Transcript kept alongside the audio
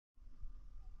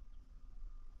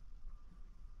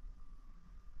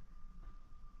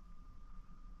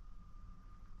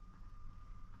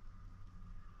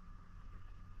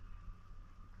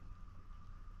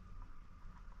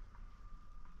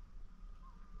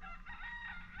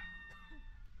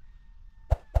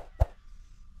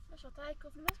تای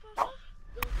کفنی بس پارسا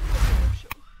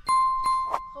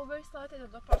خب بری ساعت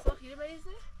دو پارسا خیلی مریضه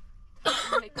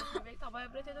کفنی تا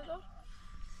باید برای دو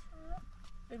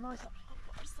بری مای صبر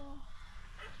پارسا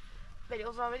بری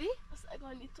اوزا بری بس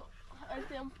اگانی تو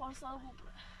التیم پارسا خوب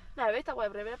نه بری تا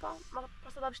باید بری پا ما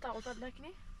پارسا دابش تا اوزاد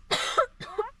نکنی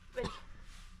بری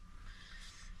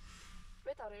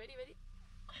بری تا بری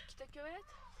کی تکیه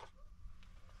برید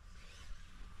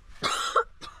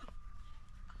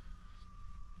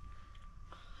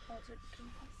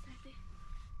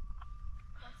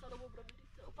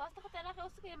پاستا خود تنها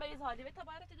خواست که مریض حالی به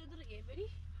تبارت دو رگه بری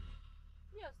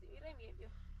میاستی میره میه بیو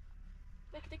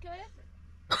بکته که برد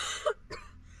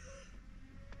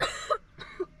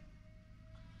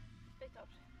بتاب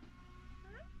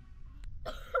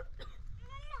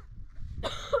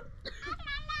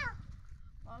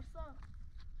پارسا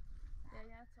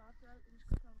یا ساعت را ایش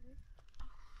که تابری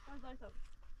باز داری تابری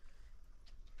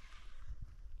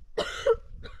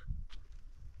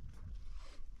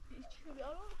چی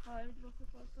بیارو؟ های درست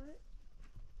پارسا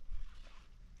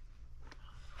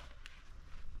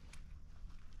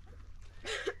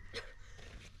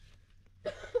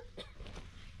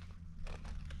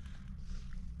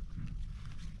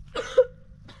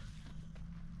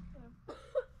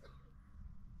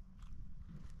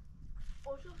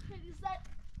اوشو خیلی زد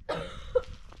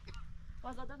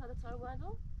باز آدم هده تارو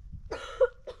باندو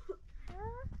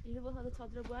اینو باز هده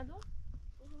تادر باندو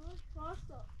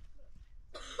پارسا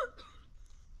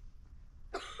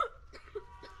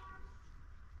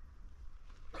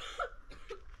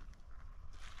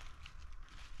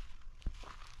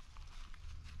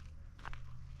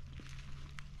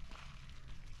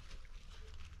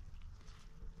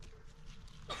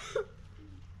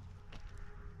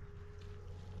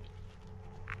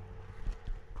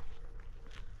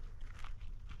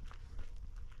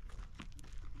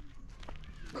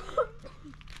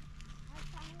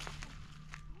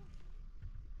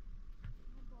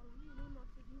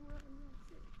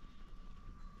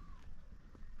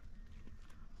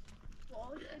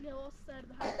خیلی هوا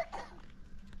سرد هست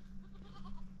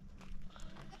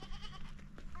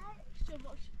چه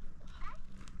باشه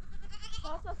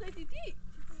پارسا سوی دیدی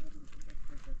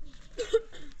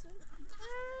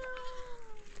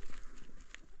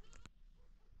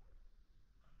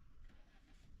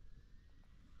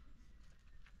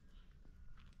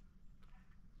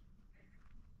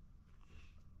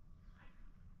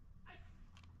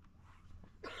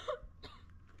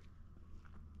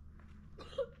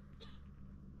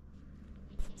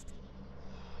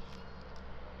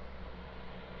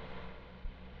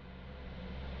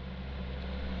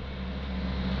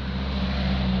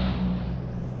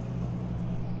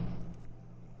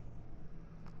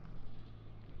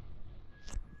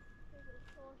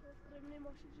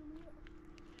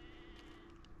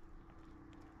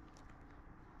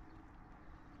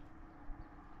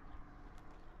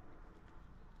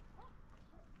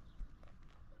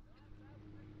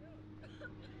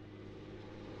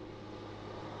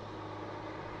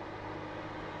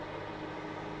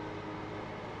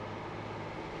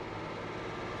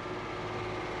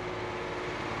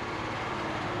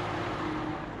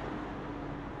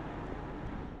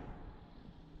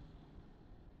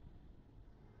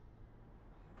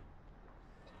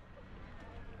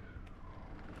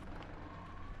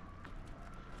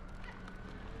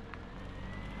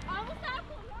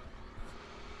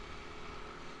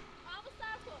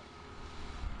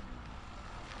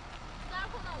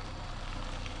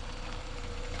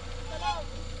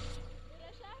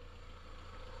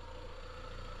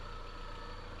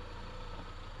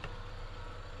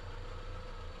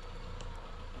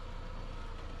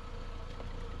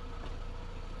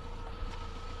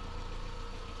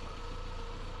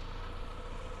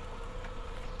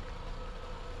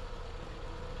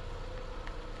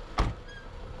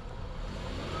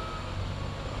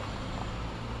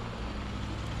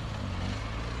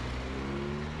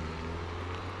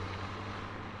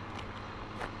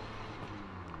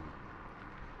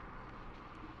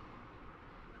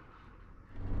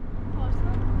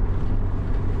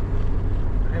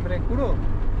Kuro?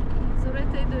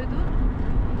 Surete doido.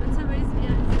 Dessa vez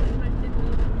vai ter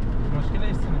doido. مشکل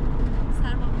است نه.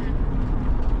 سرما کرد.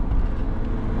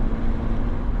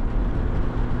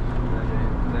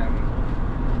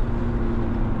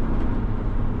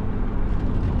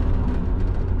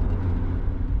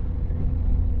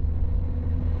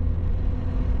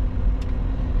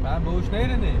 Ben boğuş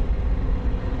nerede?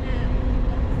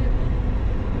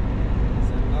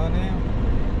 زندانه.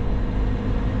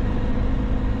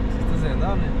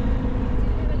 زنده.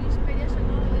 ولیش پیداش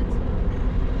نمی‌کنه.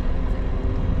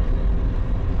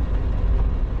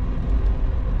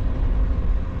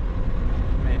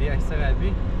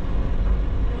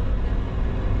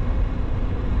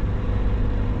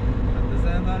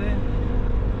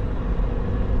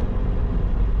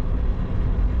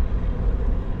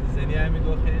 خیلی همین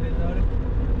دو خیلی داره.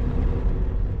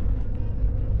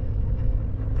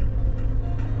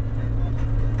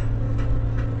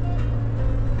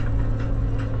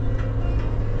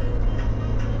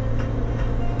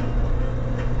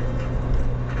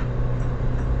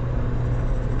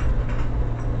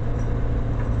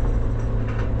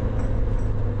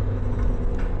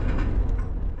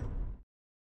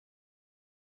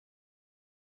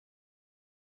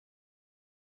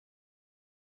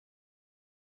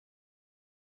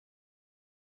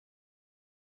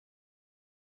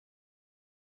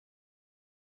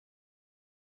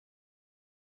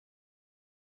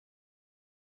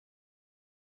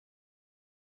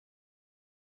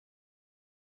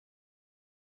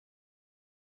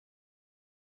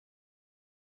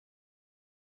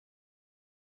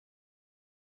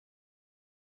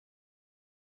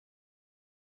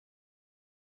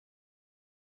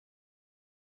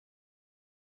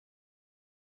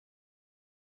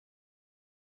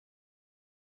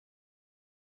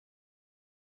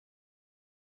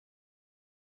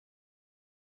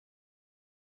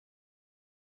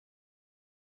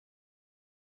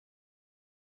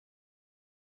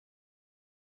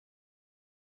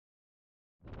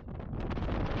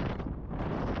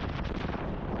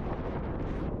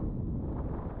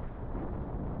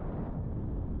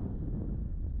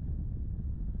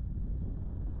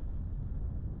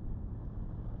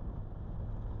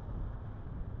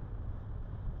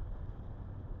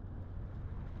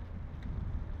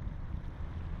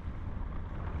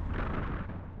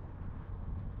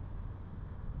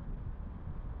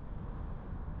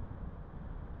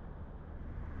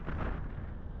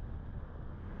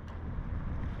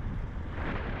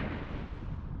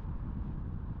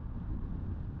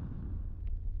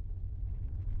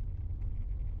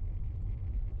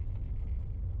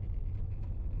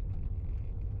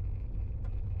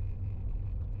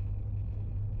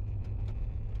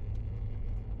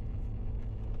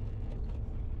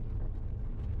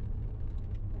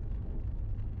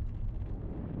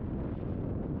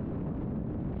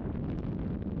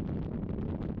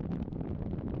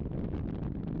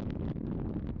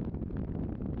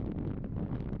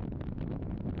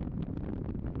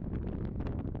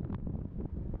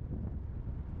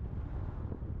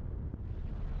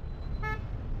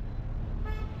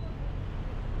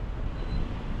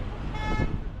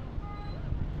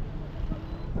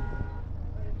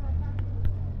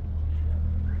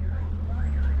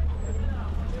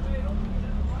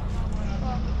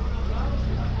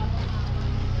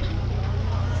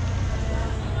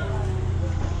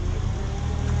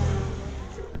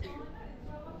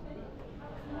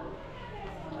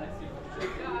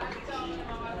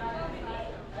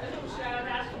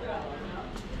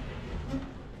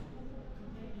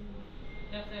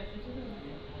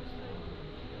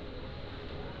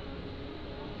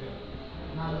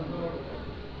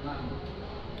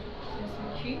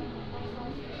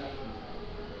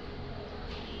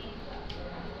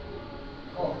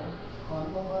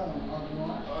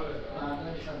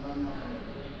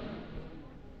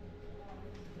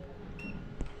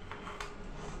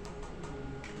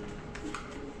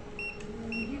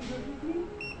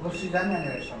 گفت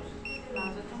ننوشتم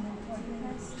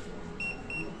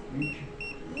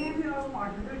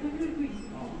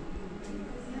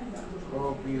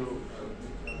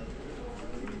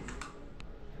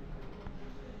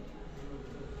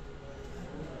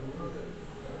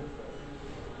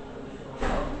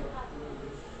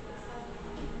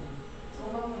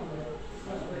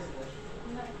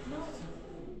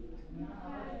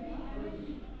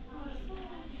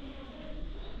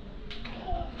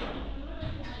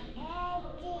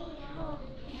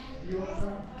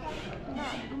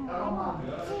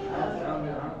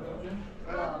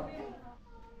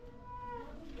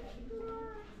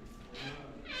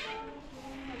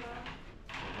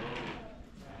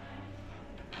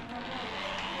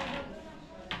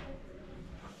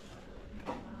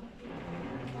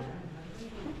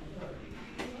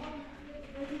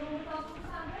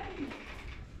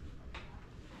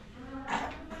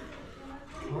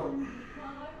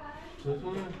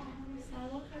چطوره؟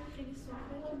 سلام خیلی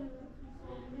صبحه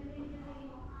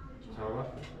که چند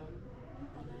وقت؟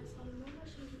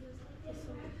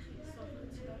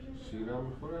 شیرم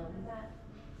میخورم؟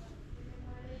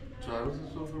 چند روز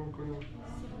صبح میکنم؟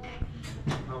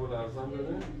 همون لرزم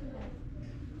داره؟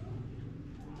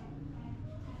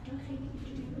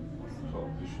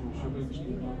 خب پیشونشو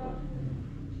بگیر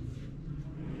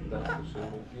دستشو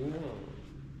بگیر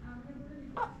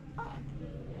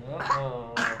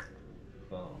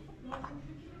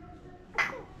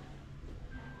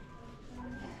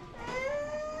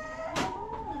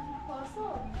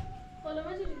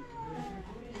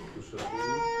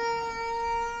شدی؟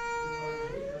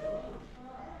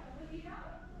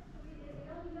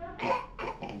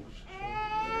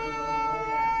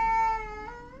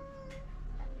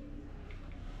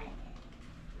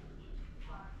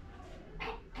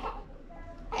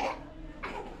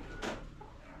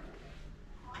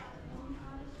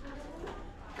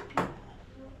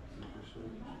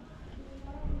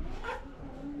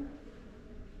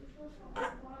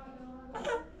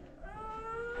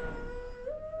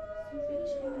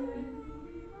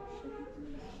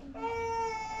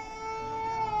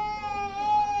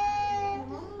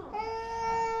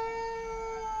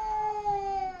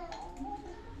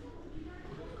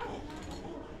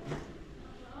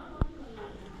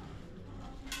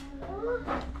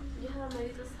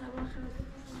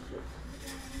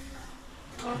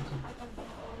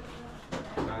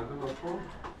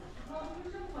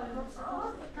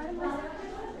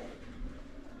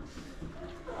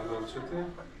 الان چته؟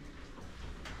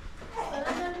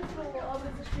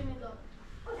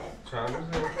 چند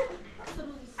روزه؟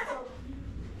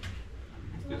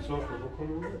 یه سفره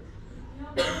بکنم؟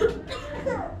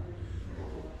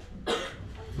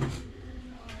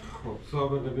 خب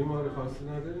سابقه بیماری خاصی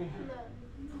نداری؟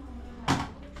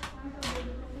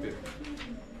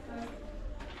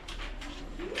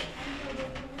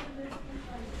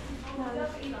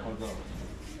 نه.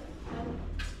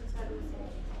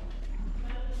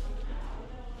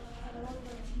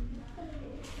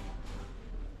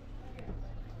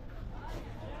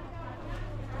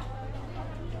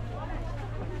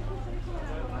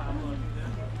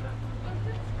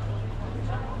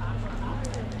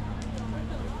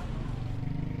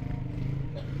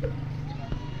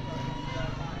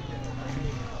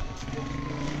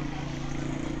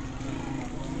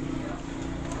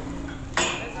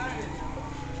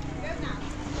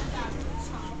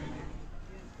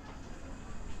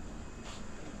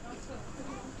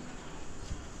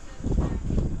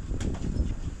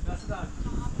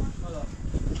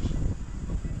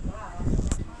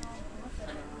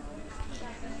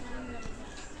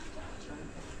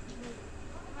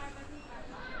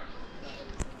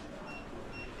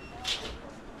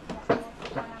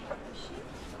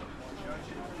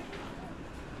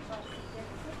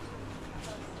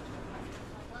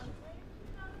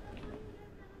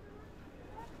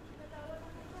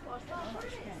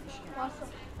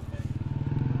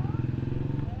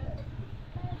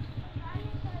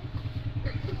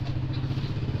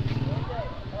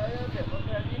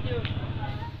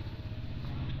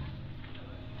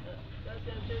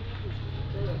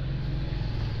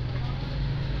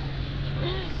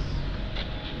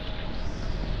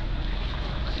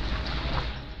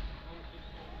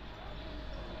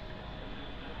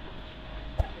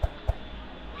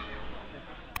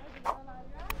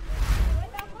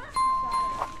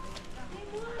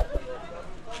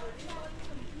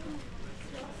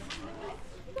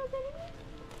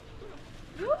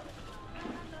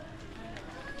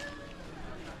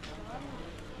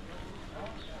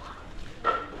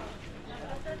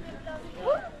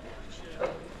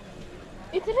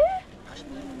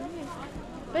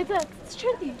 خدا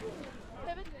شدي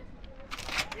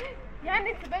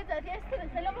يعني انت بدأت يسكن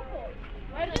سلامكم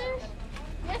وردش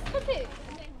يسكتي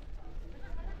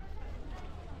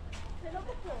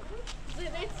سلامكم زي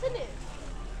 8 سنة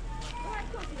ما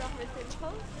كنت راح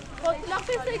بسيبكم كنت راح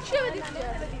بسيبك شو بدي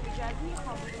يعني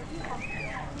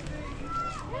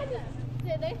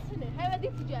زي 8 سنة هاي بدي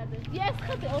تجارب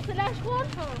يسكتي او سلاش كون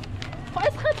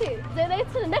اسختي زي 8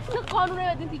 سنة نفس القانون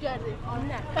اللي بدي تجارب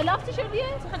نعم خلفتي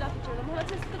شديه خلفتي شديه مو بس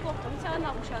استقبلت مثلا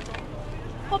انا مشاهده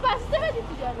خب بس بدي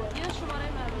تجارب یه شماره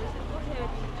مدرسه گفت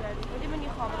بدی تجارب ولی من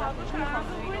میخوام چون میخوام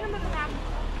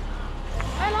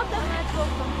الان دارم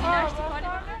گفتم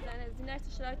زینش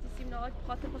شرایطی سیمناهات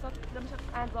خاطر پاسات نمیشه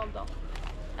انجام داد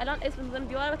الان اسم میذارم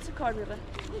دیوار و چه کار میره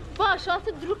باش شات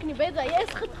دروکنی بده یه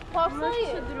اسخت پارسایی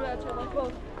چه دروه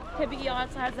چه طبیعی آقا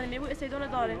سر زنی میبو استیدون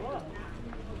داره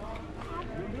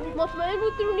مطمئن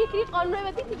بود درونی که قانون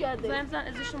رو بدی تجارب زنم زن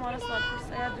از شماره سال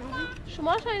پرس اگر درونی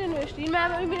شماره شاید نوشتی این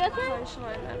معمولی میرسه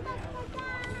شماره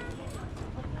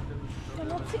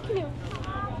حالا تکنیم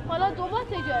حالا دو با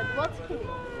تجارب با تکنیم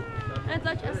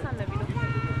ازاک اصلا نبیدم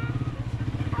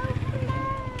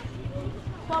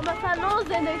با مثلا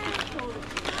زندگی چطور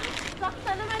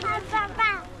ساختنه من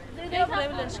زندگی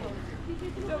بلنش کن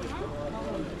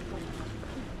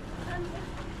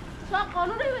شاید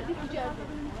قانون رو بدی تجارب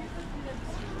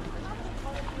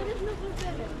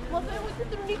ما فهمت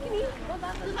درونی کنی ما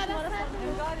دست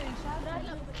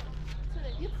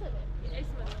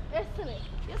اسمه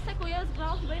يسكو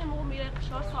يزرع بين مغمير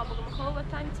قشار سابق مخاوة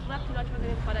تاني تغرب تلاج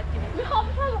مدرين خالد كني مخاوة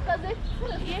فهم قضيت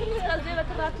يهي قضية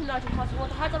خودت لاج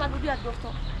پاسپورت هر زمان بودی از دکتر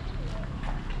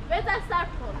بذار صرف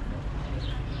کن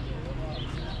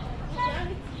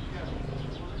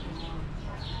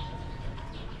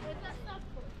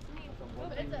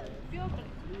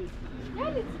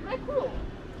یعنی بکو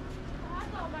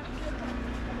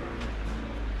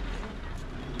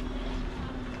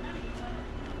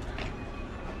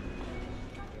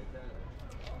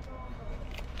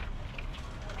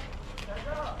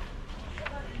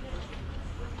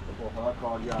با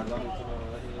کارگردان میتونه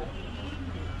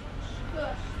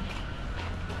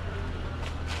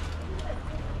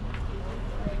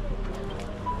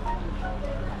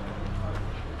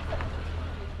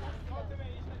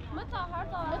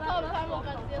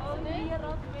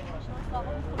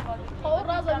خب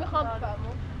راز میخوام بفهمم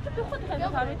تو خود خیلی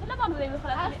بفهمی تو نبام زنی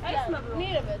میخواد اسم برو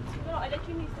نیره بد برو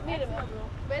الکی نیست نیره بد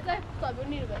بذار حسابی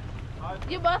نیره بد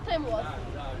یه باید تایم واسه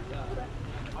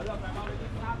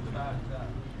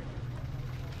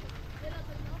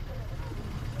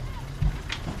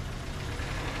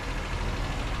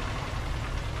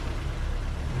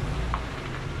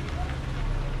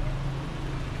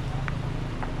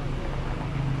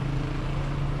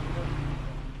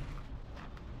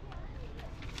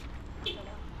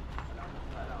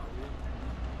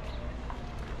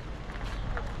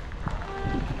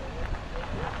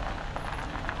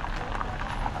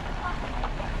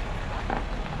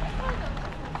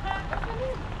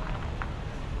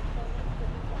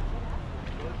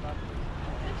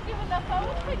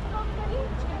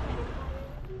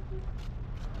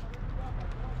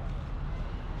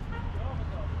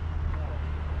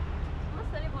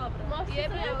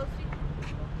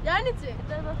یعنی چی؟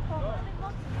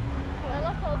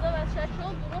 الان تازه و شکل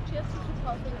درو چیه سوسو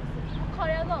تازه نیست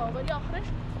کاری از آن ولی آخرش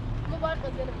موبایل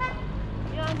قضیه نمیکنم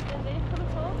یعنی زندگی خود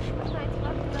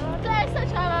تو درسته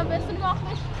چه همه بسونیم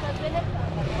آخرش قضیه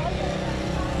نمیکنم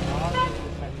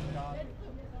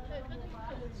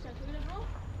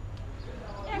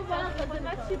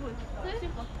چی بود؟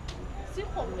 سی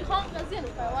خوب میخوام قضیه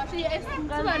نکنم واشه یه اسم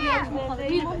قضیه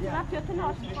میخوام رفیات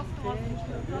ناشی خواست بازی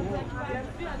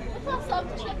تو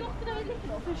صابتش که وقتی رو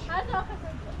بدید هر داخل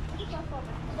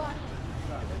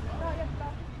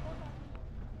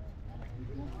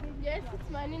یه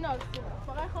اسم معنی نارسی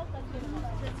فقط خواب قضیه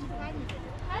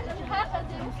هر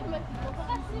قضیه میخوام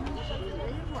فقط سی بود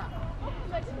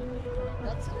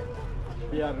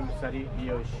بیا روسری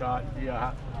بیا شاد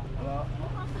بیا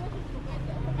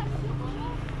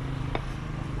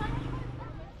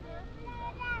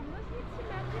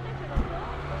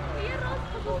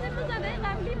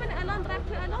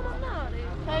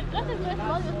حقیقت البيت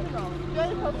ما بتنام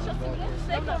جاي فوق شخص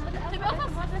سيكون تبي أخذ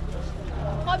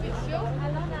خبيث شو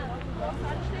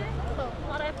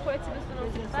مرة كويس بس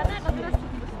بعدين قدرت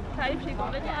تعرف شيء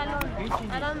قبل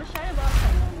الان مش عارف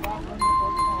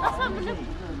اصلا من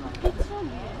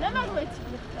لما قلت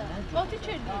ما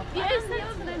تشيل دي اسم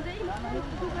من زي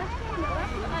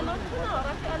الان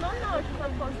رفت الان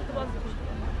ناشتم باز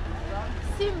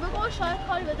سیم بگو شاید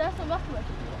کاری به دست وقت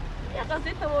باشه یه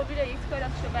قضیه تموبیل یک کار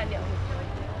از شغلی هم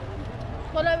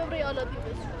حالا ببری آلادی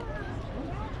بسو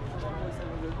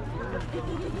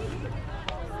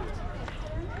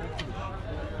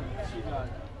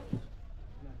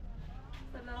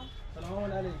سلام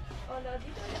علیکم.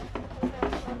 آلادی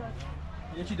داریم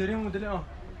یکی داریم مدل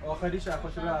آخریش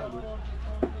اخوش برد بود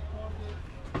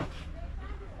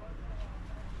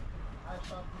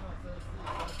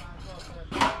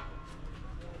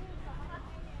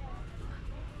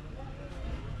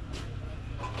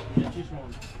یکیش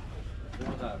موند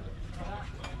چطور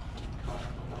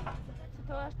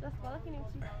دست بالا کنیم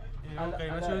چی؟ این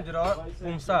قیمتش رو درار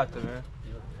 500 تومه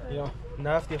یا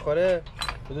نفتی خوره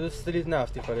حدود 3 لیتر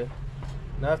نفتی خوره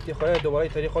نفتی خوره دوباره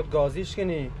ایتاری خود گازیش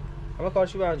کنی همه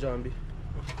کارشی به انجام بی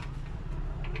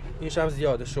اینش هم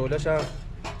زیاده شعلهش هم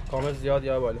کامل زیاد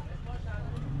یا بالا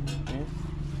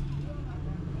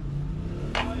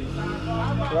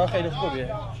شعله خیلی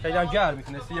خوبیه خیلی هم گرم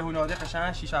میکنه یه هوناده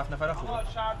قشنگ 6-7 نفره خوبه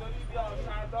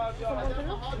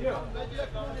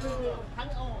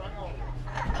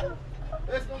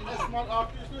اسم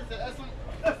آرتیست نیست اسم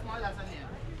حسنیه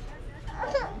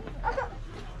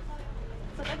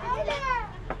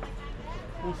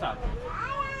موساد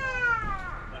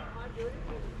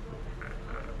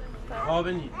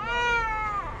قابلی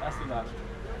دستی دار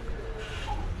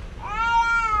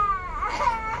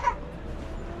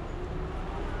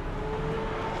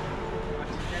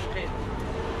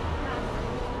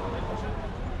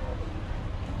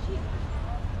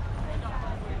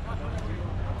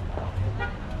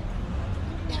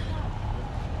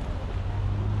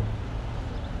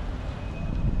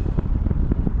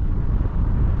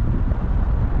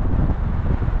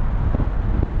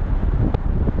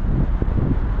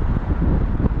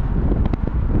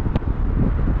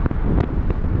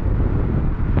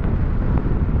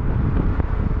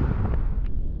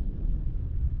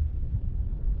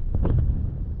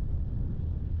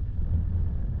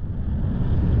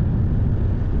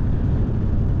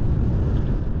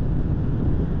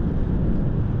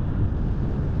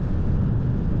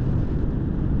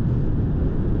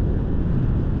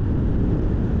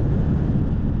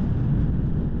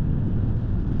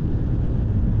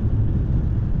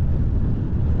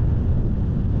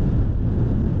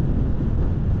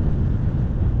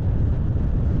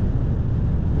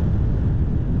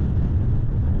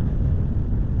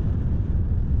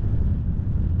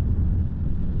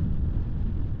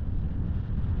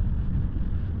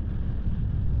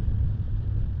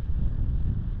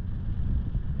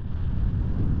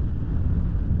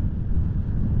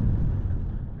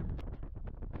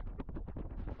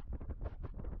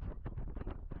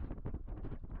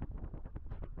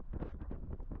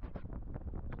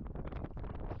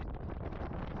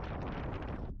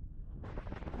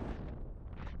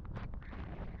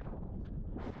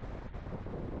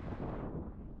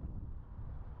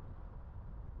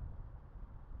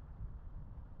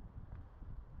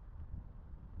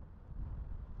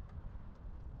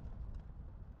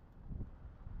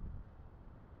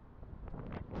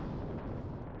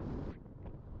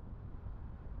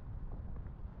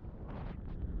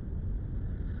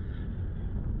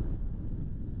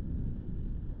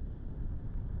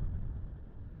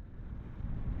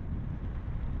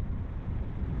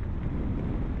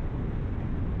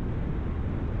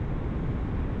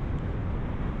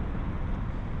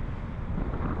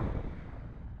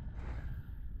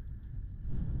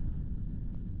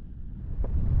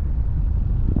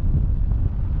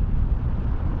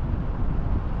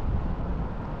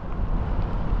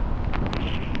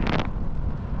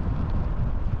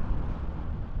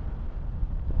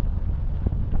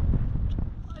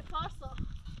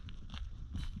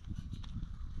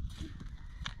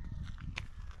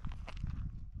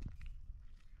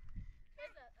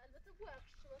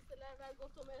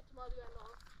گفتم اعتماد به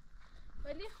نفس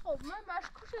ولی خب من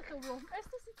مشکوکتم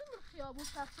استاسیتون من خیابون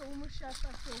تختمون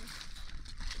شرفتم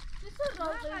دیسه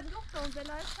رازه گفتم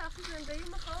بلای شخصی زندگی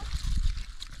میخواد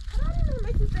قراری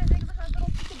نمیتی زندگی بخواد رو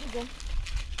پیش بگم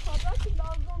خواهداتی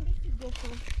لازم بیتی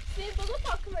گفتم سیر بگو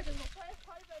تاکمه دیم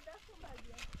پای به دستم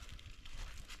بردیم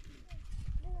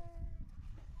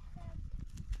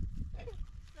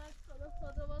دست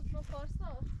ساده باز با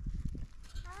پارسا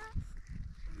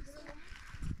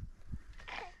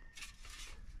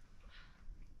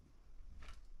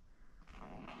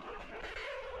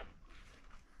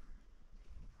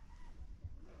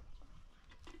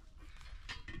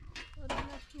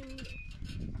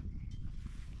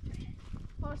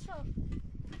Parsa.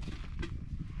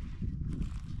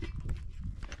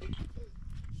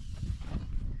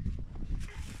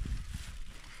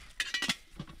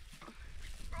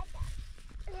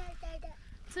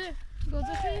 Ty,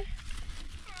 godzę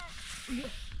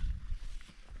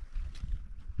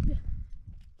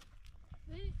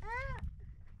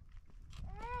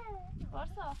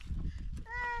Parsa.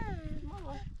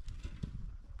 Mama.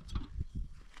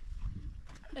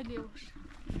 Eliyormuş.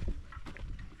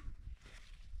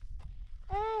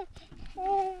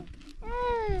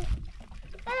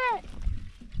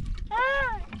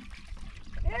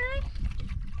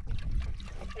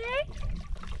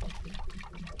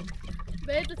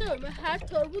 باید تو من هر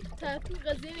تربوت تعطیل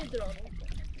قضیه میدرانم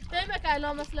بهم که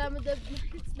الان مثلا مده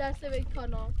هیچ درسه به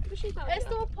کانال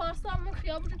اسم پارسا من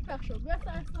خیابون پخش شد بس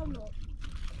اسم نو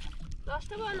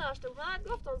داشته با ناشته من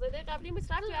گفتم زده قبلی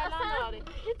مصرف الان ناره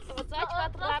هیچ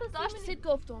وقت رفت داشت سید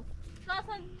گفتم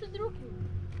اصلا تو دروکی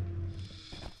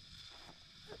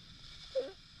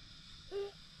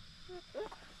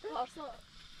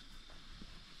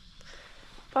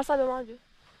پارسا به من جو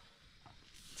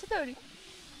چه داری؟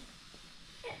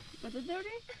 مدد داری؟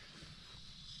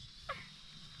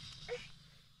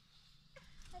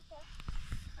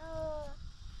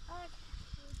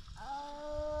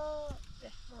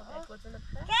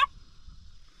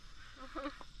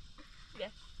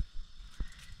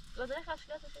 گذاره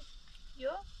خشکات بشه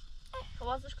یو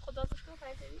خوازش که خدازش که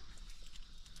پای تبی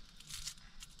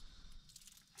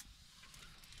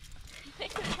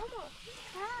فکر ماما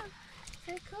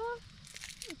فکر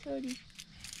اینطوری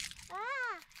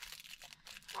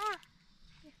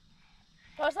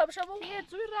پارسا بشه بو یه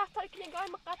جوری رفتار که نگاه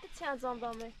مقطع چی انجام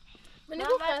دامه من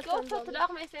گفتم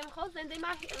طلاق میسه میخواد زنده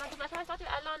من گذاشتم حسابی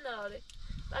الان ناره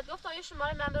بعد گفتم یه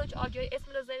شماره من برو آجای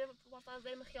اسم رو زیر پارسا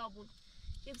زیر خیابون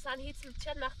یه مثلا هیچ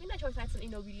چت مخفی نشون فصل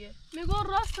اینو بیریه میگو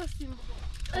راست هستیم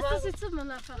استاسیت من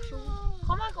نفخ شو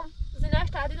خماكم زيناش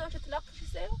تعديل وش تلاقي شي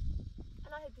سيرو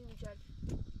انا هدي مجال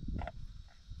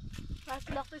بس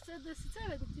تلاقي سيد سيتي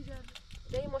بدك تجارب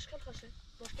ده مشكل خشه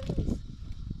مشكل نیست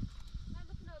من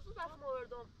بتونه زود بس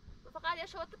موردم فقط یه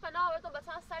شوت پناه آوردم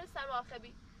مثلا سر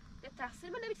مراقبی یه تقصیر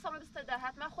من نمیتونم سامر بستدر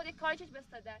حتما خود کاری چیز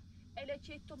بستدر اله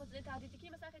چی تو مثلا تهدیدی که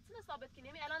مثلا خیلی ثابت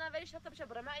کنی الان اولیش حتی بشه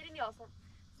برام ایرانی نیازم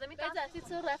زمین بذاتی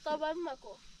تو رفتار باید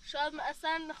مکو شاید من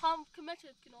اصلا نخوام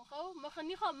کمکت کنم خب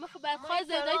میخوام بعد خواهی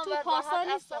زنده تو پارسا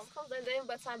نیستم خب زنده ایم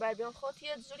بسن بر بیان خود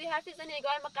یه جوری حرفی زنی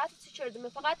نگاه مقطع چی کردم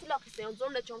فقط طلاق سیام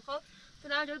زور نچم خب تو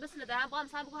نه جوری بس ندارم با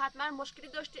مثلا بگو حتما مشکلی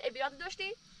داشتی ابیات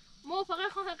داشتی مو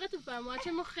فقط خواهم حقیقت بفرمایم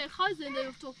چون من خیلی خواهی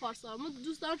زنده تو پارسا من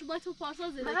دوست دارم که باید تو پارسا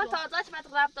زنده من تازهش بعد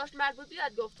رفت داشت مربوط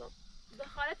بیاد گفتم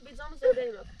دخالت بیزام زنده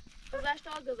ایم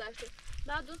گذشته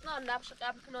نه دوست ندارم نبشه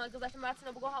قبل کنه گذشته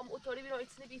مرتنا بگو هم اوتوری بیرون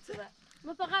ایتنی بیتره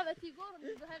من فقط وقتی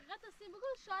گفتم حقیقت هستی بگو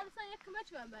شاید مثلا یک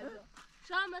کمک من بده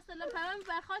شاید مثلا پیام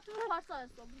برخواد تو پارسا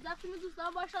هستم وقتی من دوست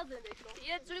دارم باشه زنده کنم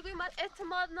یه جوری گویی من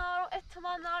اعتماد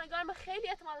نارو نگار من خیلی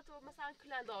اعتماد تو مثلا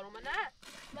کلند دارم نه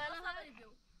من همین بیو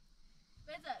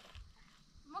بذار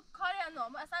ما کاری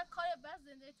اندام اصلا کاری بس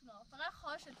زنده تونم فقط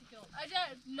خواهشتی کنم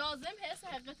اگر لازم هست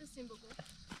حقیقت هستیم بگو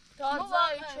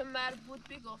تازه چه مربوط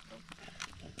بی گفتم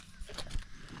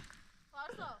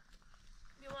پارسا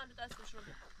بیوان دستش رو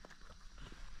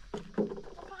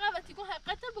فقط وقتی گفت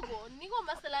حقیقت بگو نگو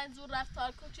مثلا اینجور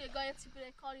رفتار کن چه گاهی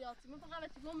تیپی کاریاتی من فقط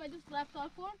وقتی گفت من دوست رفتار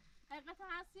کن حقیقت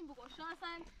هستیم بگو شاید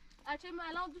اصلا اگه من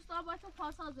الان دوست دارم باید تو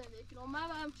پارسا زندگی کنم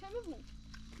من چه میگم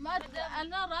من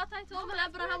الان راحت تو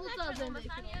من برای همون زندگی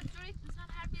کنم مثلا یه جوری مثلا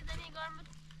حرفی زنی انگار من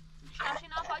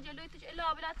شاشینا پا جلوی توش الا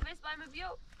آبلت ویس بایم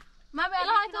بیو من به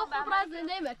الان تو خوب را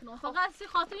زندگی میکنم فقط سی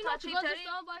خاطر اینا چه دوست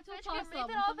دارم باید تو پارسا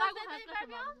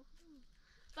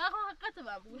فقط حقیقت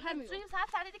بگو همین تو این ساعت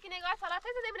ساعتی که نگاه سالات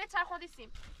زده میره چرخون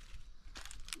دیسیم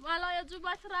والا یه جور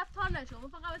باید رفتار نشم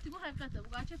فقط وقتی گفت حقیقت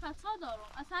بگو چه فساد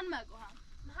دارم اصلا مگو هم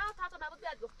ها تا نبود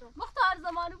بیاد گفتم مختار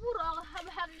زمانی بود آقا هم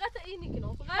حقیقت اینی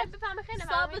کنم فقط بفهمه خیلی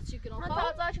ثابت چی کنم من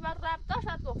تازهش بعد رفت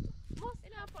داشت گفتم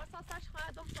اینا پارسا سرش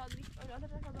خواهد دم صادری اولاد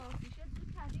رفت دانشیشه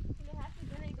زود تحقیق کنه هر چیز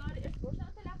نگار اسپورت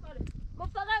تلفاره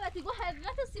مفقتی گو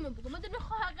حقیقت سیم بگو من در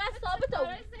خو حقیقت ثابت او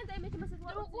زنده میگه مثلا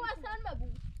دروغو اصلا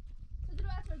مبو تدرو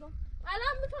اچردم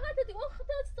الان فقط دیگه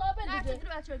خودت ثابت بده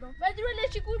تدرو اچردم و درو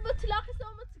لچی گول با طلاق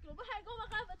ثابت سکرو با هرگام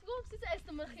قوت گم سیز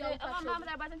استم خیال آقا من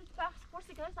در بعد تو پخش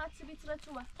پرسی کنه ساعت 3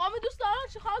 تو قام دوست دارن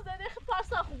چه خاص زنده خ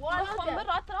پارسا خوب وای خام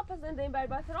رات ترا زنده این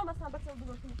بر ترا مثلا بس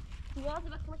بزرگ نیاز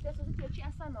به کمک دستوزی چی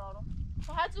اصلا نارو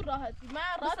راحت و راحتی من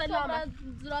راست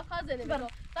زرافه زنده میگم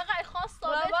فقط خاص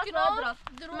ثابت کنم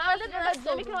درو من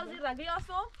راضی رنگ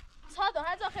یاسو صادو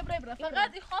هزا خبره برا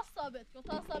فقط خاص ثابت کن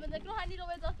تا ثابت نکنه هنی رو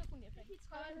اضافه کنی هیچ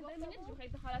کاری نمی‌کنی خیلی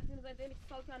دخالت می‌زنه یک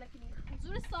سال کنه کنی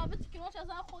زور ثابت کنه از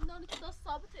آن خوندانی که دست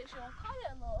ثابته شون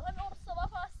کاری نه همین اون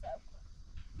ثواب هست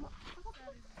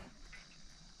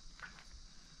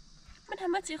من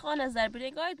همه چی خانه نظر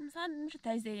بگید مثلا میشه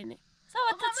تایزینی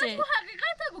ثابت چه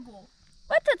حقیقت بگو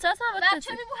وقت چه ثابت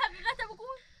چه بگو حقیقت بگو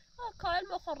کال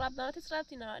مخور رب دارتیس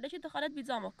ربطی نداره ليش دخلت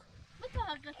بيجامك متى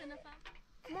حقيقة نفهم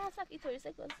ما ساك إيتوري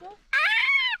ساك وصل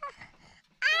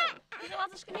إذا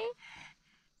وازش كني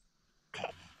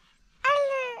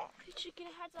هيك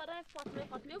كني حد زاره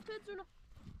فاطمة وبيتزونه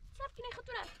صار كني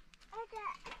خطونا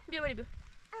بيو ولي بيو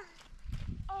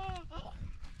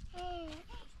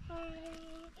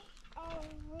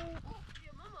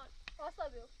بيو ماما وصل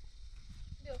بيو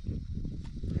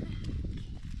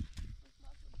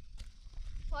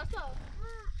Parsa.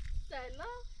 Stella.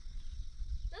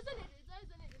 زنيدي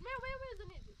زنيدي ما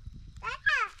زنيدي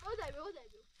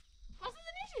ودايبي Parsa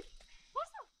زنيدي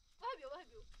Parsa وهبيو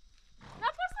لا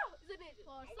Parsa زنيدي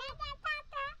Parsa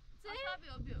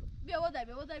بيو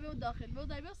ودايبي داخل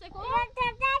ودايبي سيكو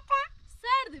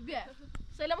سرد بيا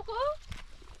سلامكو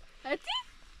هاتي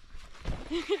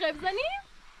خيب زني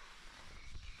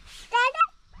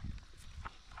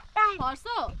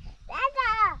Parsa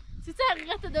سيتا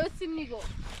حقيقة دوت سيمنيغو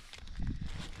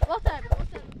واتابي